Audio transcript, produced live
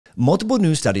Multiple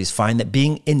new studies find that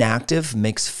being inactive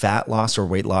makes fat loss or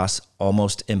weight loss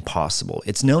almost impossible.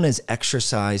 It's known as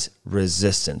exercise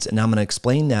resistance. And I'm going to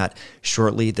explain that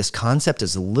shortly. This concept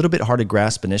is a little bit hard to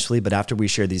grasp initially, but after we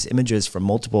share these images from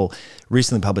multiple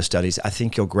recently published studies, I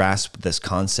think you'll grasp this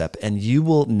concept. And you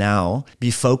will now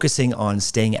be focusing on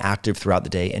staying active throughout the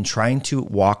day and trying to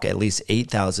walk at least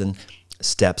 8,000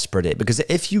 steps per day. Because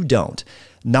if you don't,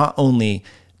 not only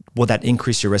will that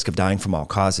increase your risk of dying from all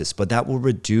causes, but that will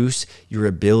reduce your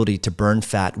ability to burn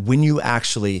fat when you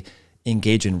actually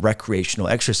engage in recreational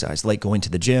exercise, like going to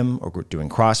the gym or doing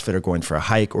CrossFit or going for a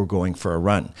hike or going for a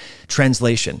run.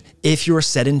 Translation: if you're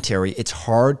sedentary, it's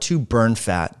hard to burn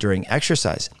fat during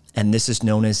exercise. And this is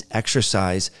known as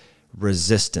exercise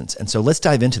resistance. And so let's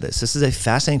dive into this. This is a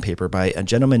fascinating paper by a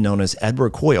gentleman known as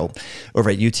Edward Coyle over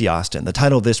at UT Austin. The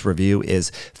title of this review is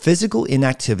Physical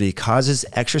Inactivity Causes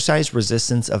Exercise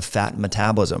Resistance of Fat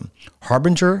Metabolism,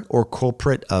 Harbinger or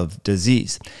Culprit of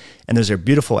Disease. And there's a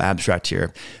beautiful abstract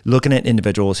here looking at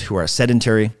individuals who are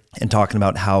sedentary and talking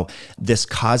about how this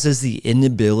causes the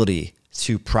inability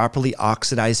to properly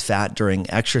oxidize fat during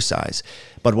exercise.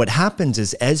 But what happens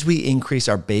is as we increase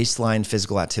our baseline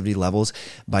physical activity levels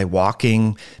by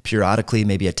walking periodically,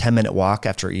 maybe a 10-minute walk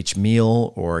after each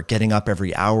meal, or getting up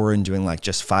every hour and doing like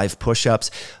just 5 push-ups,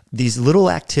 these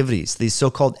little activities, these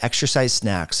so-called exercise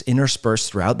snacks interspersed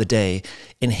throughout the day,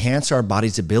 enhance our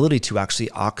body's ability to actually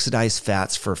oxidize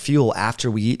fats for fuel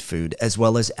after we eat food, as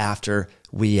well as after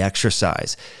we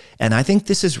exercise. And I think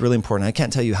this is really important. I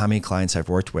can't tell you how many clients I've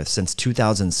worked with since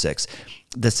 2006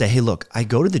 that say, hey, look, I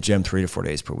go to the gym 3 to 4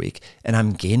 days per week and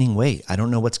I'm gaining weight. I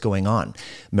don't know what's going on.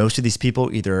 Most of these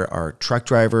people either are truck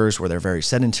drivers or they're very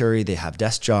sedentary. They have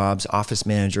desk jobs, office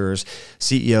managers,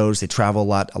 CEOs. They travel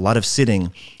a lot of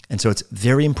sitting. And so it's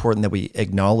very important that we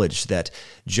acknowledge that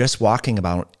just walking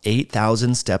about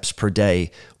 8,000 steps per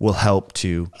day will help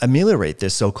to ameliorate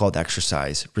this so-called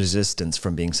exercise resistance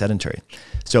from being sedentary.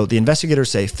 So the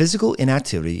investigators say physical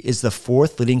inactivity is the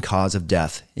 4th leading cause of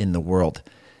death in the world.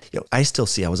 I still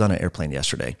see, I was on an airplane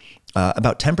yesterday,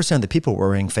 about 10% of the people were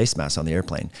wearing face masks on the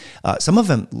airplane. Some of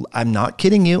them, I'm not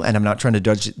kidding you, and I'm not trying to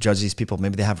judge these people.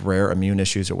 Maybe they have rare immune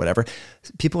issues or whatever.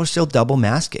 People are still double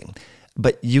masking.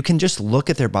 But you can just look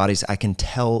at their bodies. I can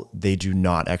tell they do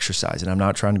not exercise. And I'm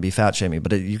not trying to be fat shaming,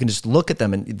 but you can just look at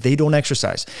them and they don't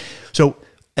exercise. So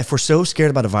if we're so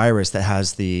scared about a virus that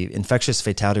has the infectious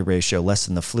fatality ratio less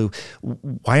than the flu,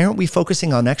 why aren't we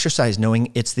focusing on exercise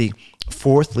knowing it's the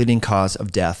 4th leading cause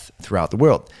of death throughout the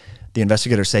world? The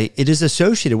investigators say it is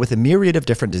associated with a myriad of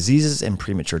different diseases and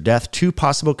premature death. 2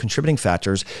 possible contributing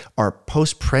factors are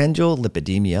postprandial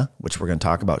lipidemia, which we're going to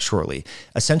talk about shortly.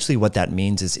 Essentially what that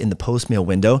means is in the post-meal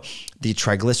window, the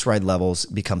triglyceride levels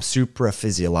become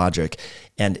supraphysiologic,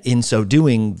 and in so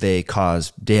doing, they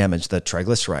cause damage, the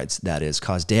triglycerides, that is,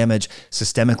 cause damage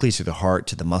systemically to the heart,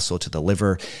 to the muscle, to the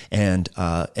liver, and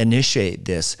initiate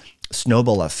this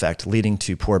snowball effect leading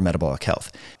to poor metabolic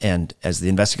health. And as the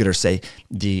investigators say,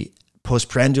 the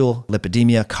postprandial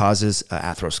lipidemia causes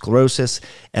atherosclerosis,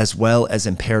 as well as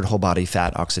impaired whole body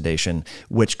fat oxidation,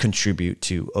 which contribute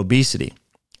to obesity.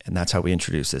 And that's how we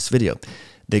introduce this video.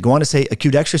 They go on to say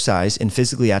acute exercise in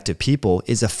physically active people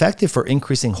is effective for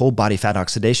increasing whole body fat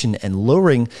oxidation and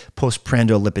lowering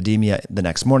postprandial lipidemia the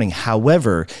next morning.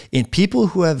 However, in people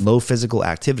who have low physical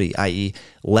activity, i.e.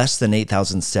 less than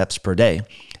 8,000 steps per day,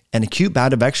 an acute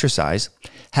bout of exercise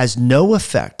has no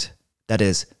effect. That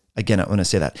is, again, I want to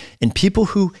say that in people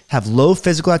who have low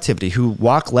physical activity, who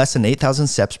walk less than 8,000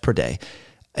 steps per day,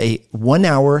 a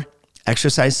 1-hour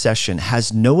exercise session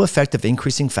has no effect of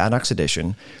increasing fat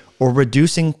oxidation or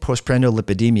reducing postprandial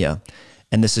lipidemia.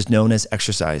 And this is known as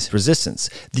exercise resistance.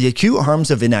 The acute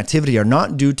harms of inactivity are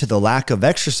not due to the lack of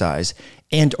exercise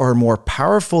and are more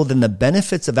powerful than the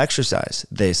benefits of exercise,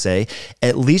 they say,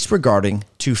 at least regarding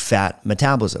to fat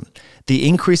metabolism. The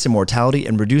increase in mortality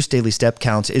and reduced daily step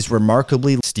counts is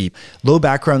remarkably steep. Low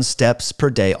background steps per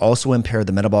day also impair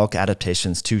the metabolic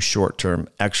adaptations to short-term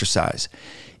exercise.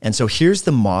 And so here's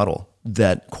the model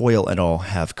that Coyle et al.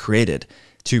 Have created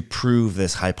to prove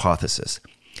this hypothesis.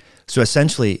 So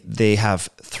essentially, they have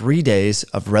 3 days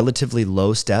of relatively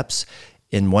low steps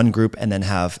in one group and then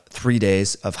have 3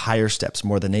 days of higher steps,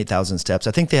 more than 8,000 steps.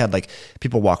 I think they had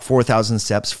people walk 4,000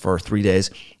 steps for 3 days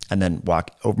and then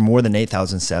walk over more than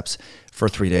 8,000 steps for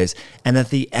 3 days. And at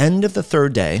the end of the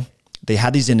 3rd day, they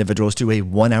had these individuals do a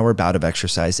 1-hour bout of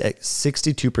exercise at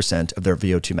 62% of their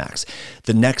VO2 max.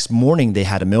 The next morning, they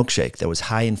had a milkshake that was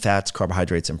high in fats,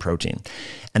 carbohydrates, and protein.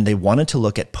 And they wanted to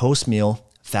look at post-meal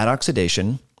fat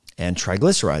oxidation and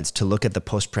triglycerides to look at the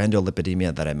postprandial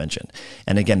lipidemia that I mentioned.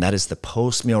 And again, that is the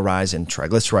post-meal rise in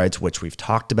triglycerides, which we've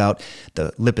talked about,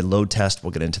 the lipid load test.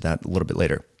 We'll get into that a little bit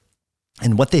later.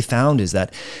 And what they found is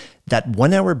that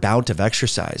 1 hour bout of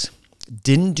exercise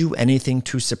didn't do anything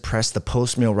to suppress the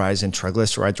post-meal rise in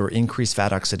triglycerides or increase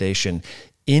fat oxidation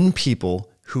in people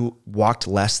who walked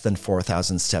less than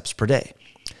 4,000 steps per day.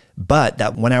 But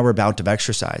that 1 hour bout of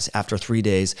exercise after 3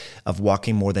 days of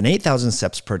walking more than 8,000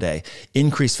 steps per day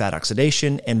increased fat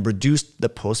oxidation and reduced the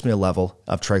post-meal level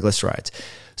of triglycerides.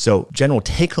 So general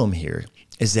take home here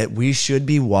is that we should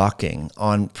be walking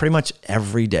on pretty much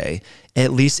every day,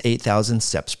 at least 8,000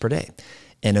 steps per day.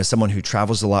 And as someone who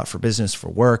travels a lot for business, for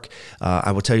work,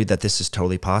 I will tell you that this is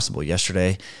totally possible.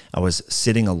 Yesterday, I was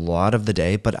sitting a lot of the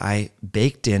day, but I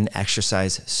baked in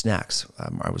exercise snacks.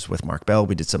 I was with Mark Bell.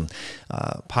 We did some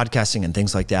podcasting and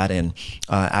things like that. And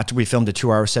after we filmed a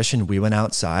 2-hour session, we went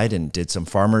outside and did some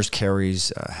farmer's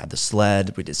carries, had the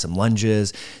sled. We did some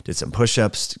lunges, did some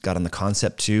push-ups, got on the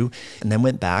Concept 2, and then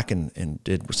went back and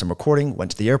did some recording, went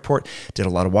to the airport, did a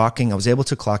lot of walking. I was able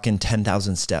to clock in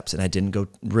 10,000 steps, and I didn't go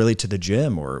really to the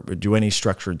gym or do any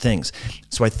structured things.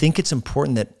 So I think it's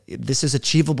important that this is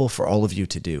achievable for all of you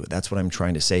to do. That's what I'm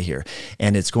trying to say here.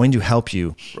 And it's going to help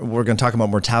you. We're going to talk about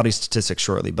mortality statistics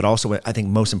shortly, but also I think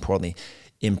most importantly,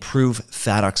 improve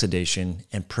fat oxidation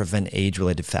and prevent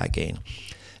age-related fat gain.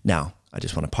 Now, I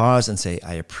just want to pause and say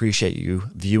I appreciate you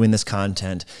viewing this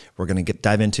content. We're going to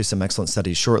dive into some excellent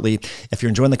studies shortly. If you're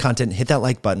enjoying the content, hit that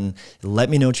like button. Let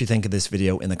me know what you think of this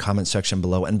video in the comment section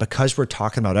below. And because we're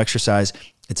talking about exercise,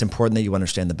 it's important that you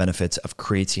understand the benefits of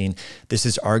creatine. This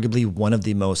is arguably one of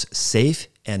the most safe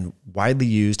and widely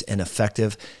used and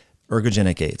effective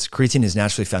ergogenic aids. Creatine is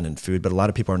naturally found in food, but a lot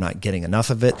of people are not getting enough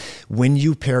of it. When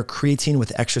you pair creatine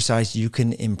with exercise, you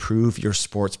can improve your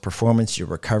sports performance, your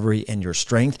recovery, and your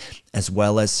strength, as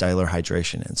well as cellular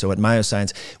hydration. And so at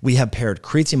Myoscience, we have paired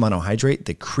creatine monohydrate,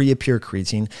 the CreaPure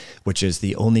creatine, which is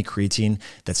the only creatine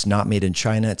that's not made in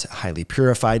China. It's highly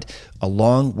purified,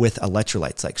 along with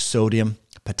electrolytes like sodium,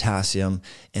 potassium,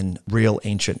 and real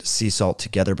ancient sea salt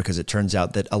together, because it turns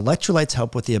out that electrolytes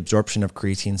help with the absorption of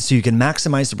creatine, so you can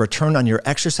maximize the return on your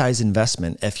exercise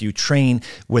investment if you train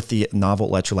with the novel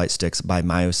electrolyte sticks by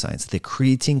Myoscience, the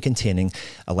creatine-containing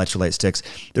electrolyte sticks.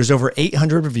 There's over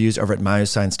 800 reviews over at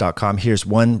myoscience.com. Here's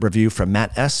one review from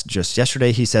Matt S. just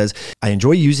yesterday. He says, I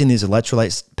enjoy using these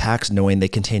electrolyte packs knowing they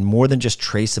contain more than just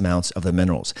trace amounts of the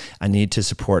minerals I need to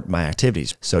support my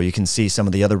activities. So you can see some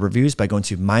of the other reviews by going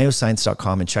to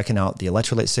myoscience.com and checking out the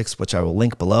electrolyte sticks, which I will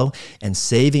link below, and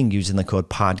saving using the code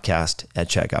podcast at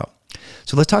checkout.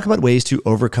 So let's talk about ways to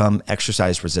overcome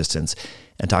exercise resistance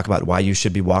and talk about why you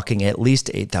should be walking at least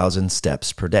 8,000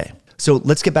 steps per day. So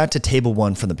let's get back to table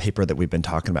 1 from the paper that we've been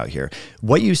talking about here.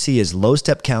 What you see is low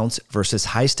step counts versus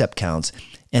high step counts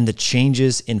and the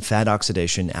changes in fat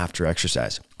oxidation after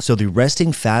exercise. So the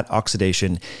resting fat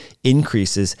oxidation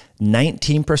increases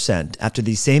 19% after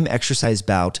the same exercise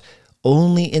bout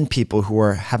only in people who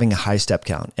are having a high step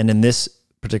count. And in this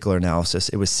particular analysis,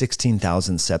 it was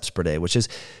 16,000 steps per day, which is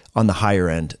on the higher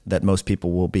end that most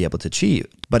people will be able to achieve.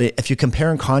 But if you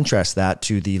compare and contrast that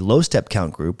to the low step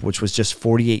count group, which was just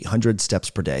 4,800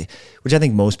 steps per day, which I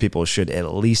think most people should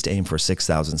at least aim for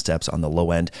 6,000 steps on the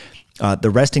low end, the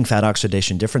resting fat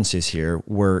oxidation differences here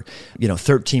were,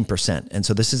 13%. And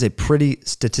so this is a pretty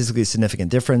statistically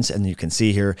significant difference. And you can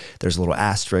see here, there's a little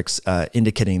asterisk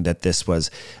indicating that this was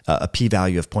a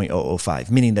p-value of 0.005,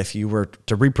 meaning that if you were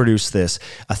to reproduce this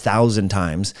 1,000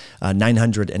 times,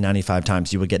 995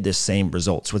 times, you would get this same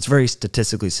result. So it's very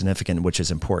statistically significant, which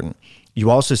is important. You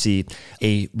also see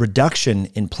a reduction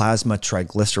in plasma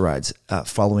triglycerides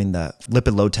following the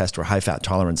lipid load test or high fat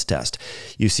tolerance test.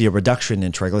 You see a reduction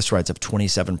in triglycerides of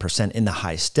 27% in the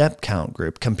high step count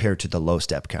group compared to the low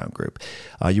step count group.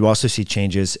 You also see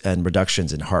changes and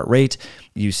reductions in heart rate.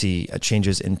 You see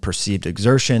changes in perceived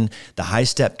exertion. The high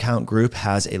step count group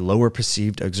has a lower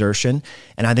perceived exertion.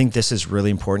 And I think this is really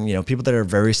important. People that are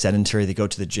very sedentary, they go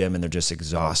to the gym and they're just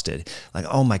exhausted. Like,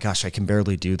 oh my gosh, I can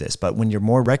barely do this. But when you're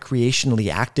more recreationally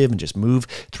active and just move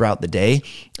throughout the day,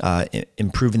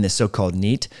 improving this so-called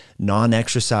NEAT,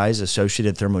 non-exercise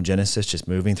associated thermogenesis, just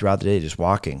moving throughout the day, just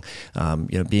walking,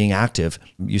 being active,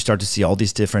 you start to see all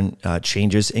these different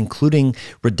changes, including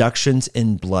reductions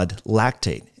in blood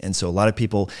lactate. And so a lot of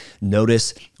people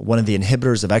notice one of the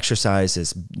inhibitors of exercise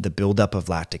is the buildup of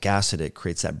lactic acid. It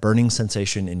creates that burning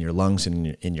sensation in your lungs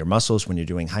and in your muscles when you're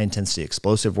doing high intensity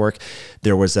explosive work.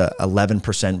 There was a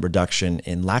 11% reduction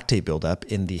in lactate buildup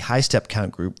in the high step step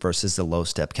count group versus the low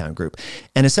step count group.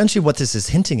 And essentially what this is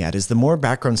hinting at is the more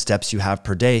background steps you have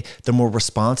per day, the more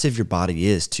responsive your body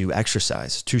is to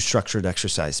exercise, to structured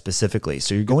exercise specifically.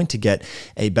 So you're going to get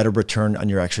a better return on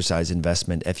your exercise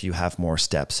investment if you have more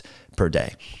steps per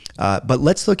day. But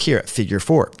let's look here at figure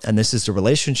 4. And this is the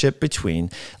relationship between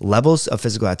levels of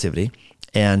physical activity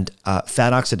and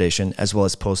fat oxidation, as well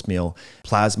as post-meal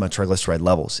plasma triglyceride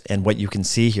levels. And what you can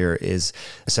see here is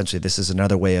essentially, this is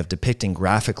another way of depicting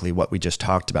graphically what we just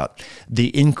talked about. The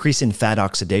increase in fat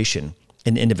oxidation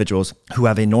in individuals who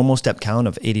have a normal step count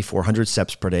of 8,400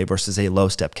 steps per day versus a low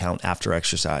step count after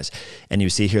exercise. And you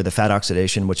see here the fat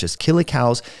oxidation, which is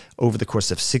kilocalories over the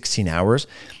course of 16 hours.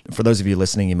 For those of you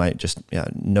listening, you might just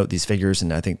note these figures,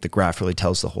 and I think the graph really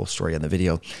tells the whole story in the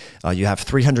video. You have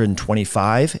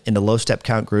 325 in the low step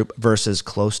count group versus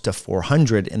close to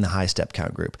 400 in the high step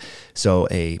count group. So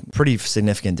a pretty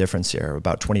significant difference here,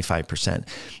 about 25%.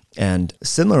 And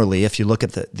similarly, if you look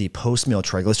at the post-meal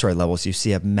triglyceride levels, you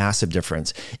see a massive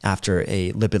difference after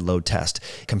a lipid load test,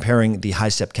 comparing the high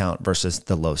step count versus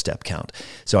the low step count.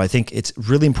 So I think it's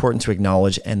really important to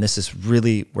acknowledge, and this is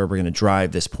really where we're going to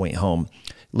drive this point home,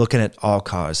 looking at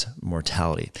all-cause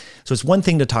mortality. So it's one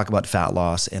thing to talk about fat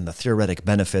loss and the theoretic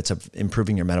benefits of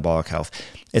improving your metabolic health.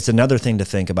 It's another thing to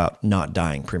think about not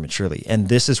dying prematurely. And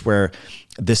this is where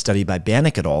this study by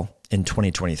Bannock et al. In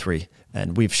 2023,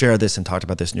 and we've shared this and talked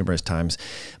about this numerous times,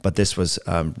 but this was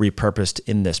repurposed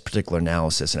in this particular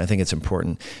analysis. And I think it's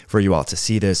important for you all to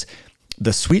see this.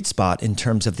 The sweet spot in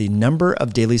terms of the number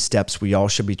of daily steps we all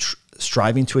should be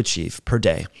striving to achieve per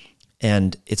day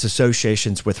and its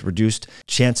associations with reduced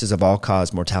chances of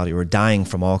all-cause mortality or dying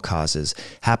from all causes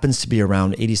happens to be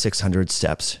around 8,600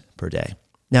 steps per day.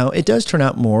 Now, it does turn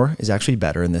out more is actually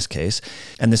better in this case,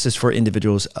 and this is for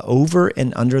individuals over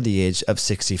and under the age of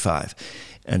 65.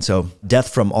 And so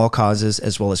death from all causes,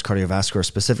 as well as cardiovascular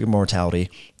specific mortality,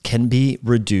 can be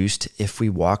reduced if we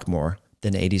walk more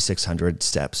than 8,600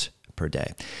 steps per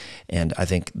day. And I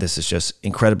think this is just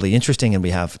incredibly interesting, and we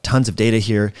have tons of data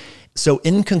here. So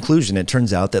in conclusion, it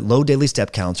turns out that low daily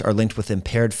step counts are linked with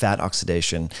impaired fat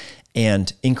oxidation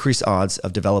and increased odds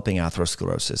of developing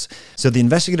atherosclerosis. So the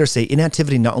investigators say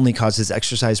inactivity not only causes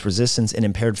exercise resistance and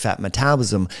impaired fat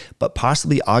metabolism, but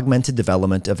possibly augmented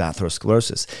development of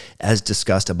atherosclerosis. As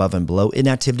discussed above and below,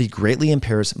 inactivity greatly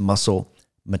impairs muscle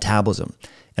metabolism.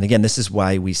 And again, this is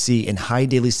why we see in high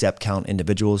daily step count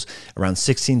individuals around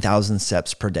 16,000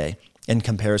 steps per day. In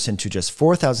comparison to just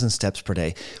 4,000 steps per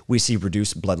day, we see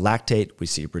reduced blood lactate, we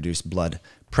see reduced blood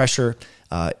pressure,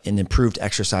 an improved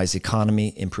exercise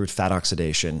economy, improved fat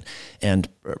oxidation, and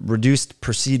reduced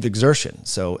perceived exertion.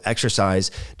 So exercise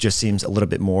just seems a little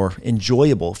bit more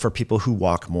enjoyable for people who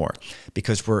walk more,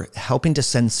 because we're helping to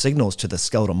send signals to the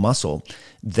skeletal muscle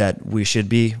that we should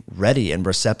be ready and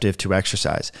receptive to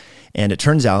exercise. And it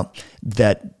turns out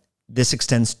that this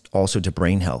extends also to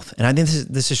brain health. And I think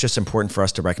this is just important for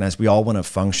us to recognize. We all want to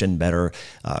function better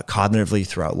cognitively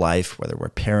throughout life, whether we're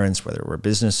parents, whether we're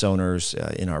business owners,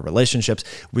 in our relationships.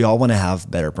 We all want to have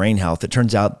better brain health. It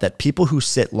turns out that people who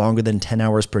sit longer than 10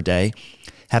 hours per day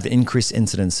have the increased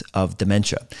incidence of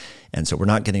dementia. And so we're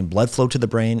not getting blood flow to the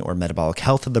brain, or metabolic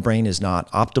health of the brain is not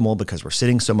optimal because we're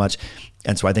sitting so much.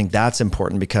 And so I think that's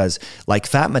important, because like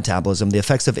fat metabolism, the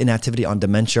effects of inactivity on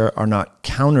dementia are not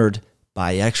countered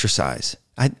by exercise.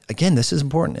 Again, this is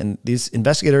important. And these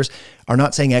investigators are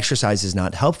not saying exercise is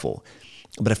not helpful,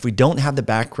 but if we don't have the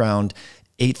background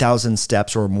 8,000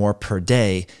 steps or more per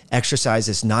day, exercise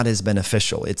is not as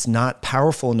beneficial. It's not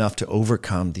powerful enough to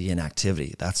overcome the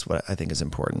inactivity. That's what I think is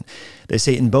important. They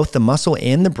say in both the muscle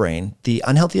and the brain, the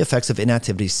unhealthy effects of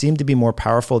inactivity seem to be more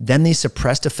powerful than the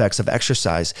suppressed effects of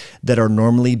exercise that are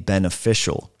normally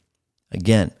beneficial.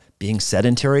 Again, being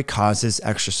sedentary causes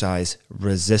exercise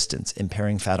resistance,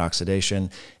 impairing fat oxidation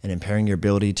and impairing your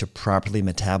ability to properly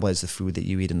metabolize the food that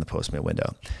you eat in the post-meal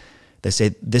window. They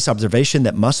say this observation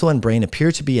that muscle and brain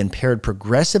appear to be impaired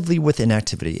progressively with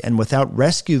inactivity and without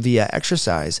rescue via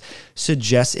exercise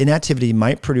suggests inactivity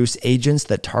might produce agents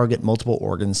that target multiple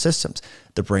organ systems,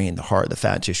 the brain, the heart, the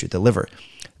fat tissue, the liver.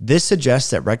 This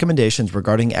suggests that recommendations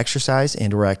regarding exercise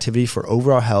and/or activity for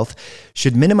overall health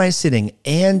should minimize sitting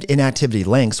and inactivity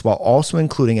lengths while also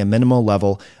including a minimal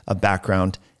level of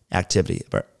background activity,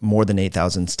 more than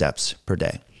 8,000 steps per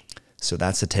day. So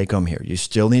that's the take home here. You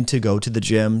still need to go to the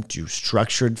gym, do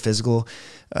structured physical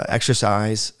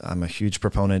exercise. I'm a huge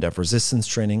proponent of resistance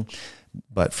training,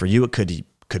 but for you, it could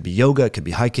be yoga, it could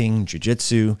be hiking,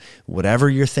 jujitsu, whatever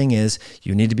your thing is,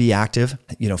 you need to be active,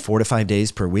 4 to 5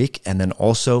 days per week. And then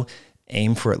also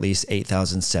aim for at least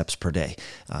 8,000 steps per day.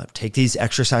 Take these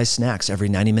exercise snacks every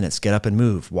 90 minutes. Get up and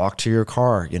move. Walk to your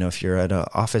car, if you're at an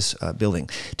office building.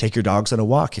 Take your dogs on a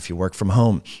walk if you work from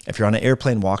home. If you're on an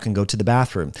airplane, walk and go to the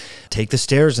bathroom. Take the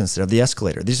stairs instead of the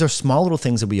escalator. These are small little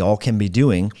things that we all can be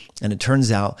doing, and it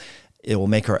turns out it will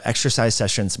make our exercise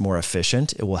sessions more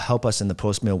efficient. It will help us in the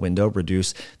post-meal window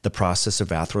reduce the process of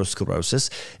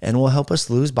atherosclerosis, and will help us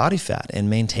lose body fat and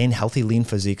maintain healthy, lean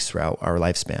physiques throughout our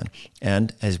lifespan.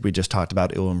 And as we just talked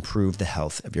about, it will improve the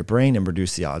health of your brain and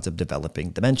reduce the odds of developing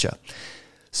dementia.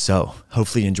 So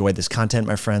hopefully you enjoyed this content,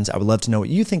 my friends. I would love to know what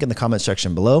you think in the comment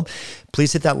section below.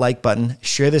 Please hit that like button,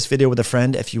 share this video with a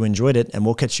friend if you enjoyed it, and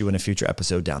we'll catch you in a future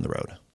episode down the road.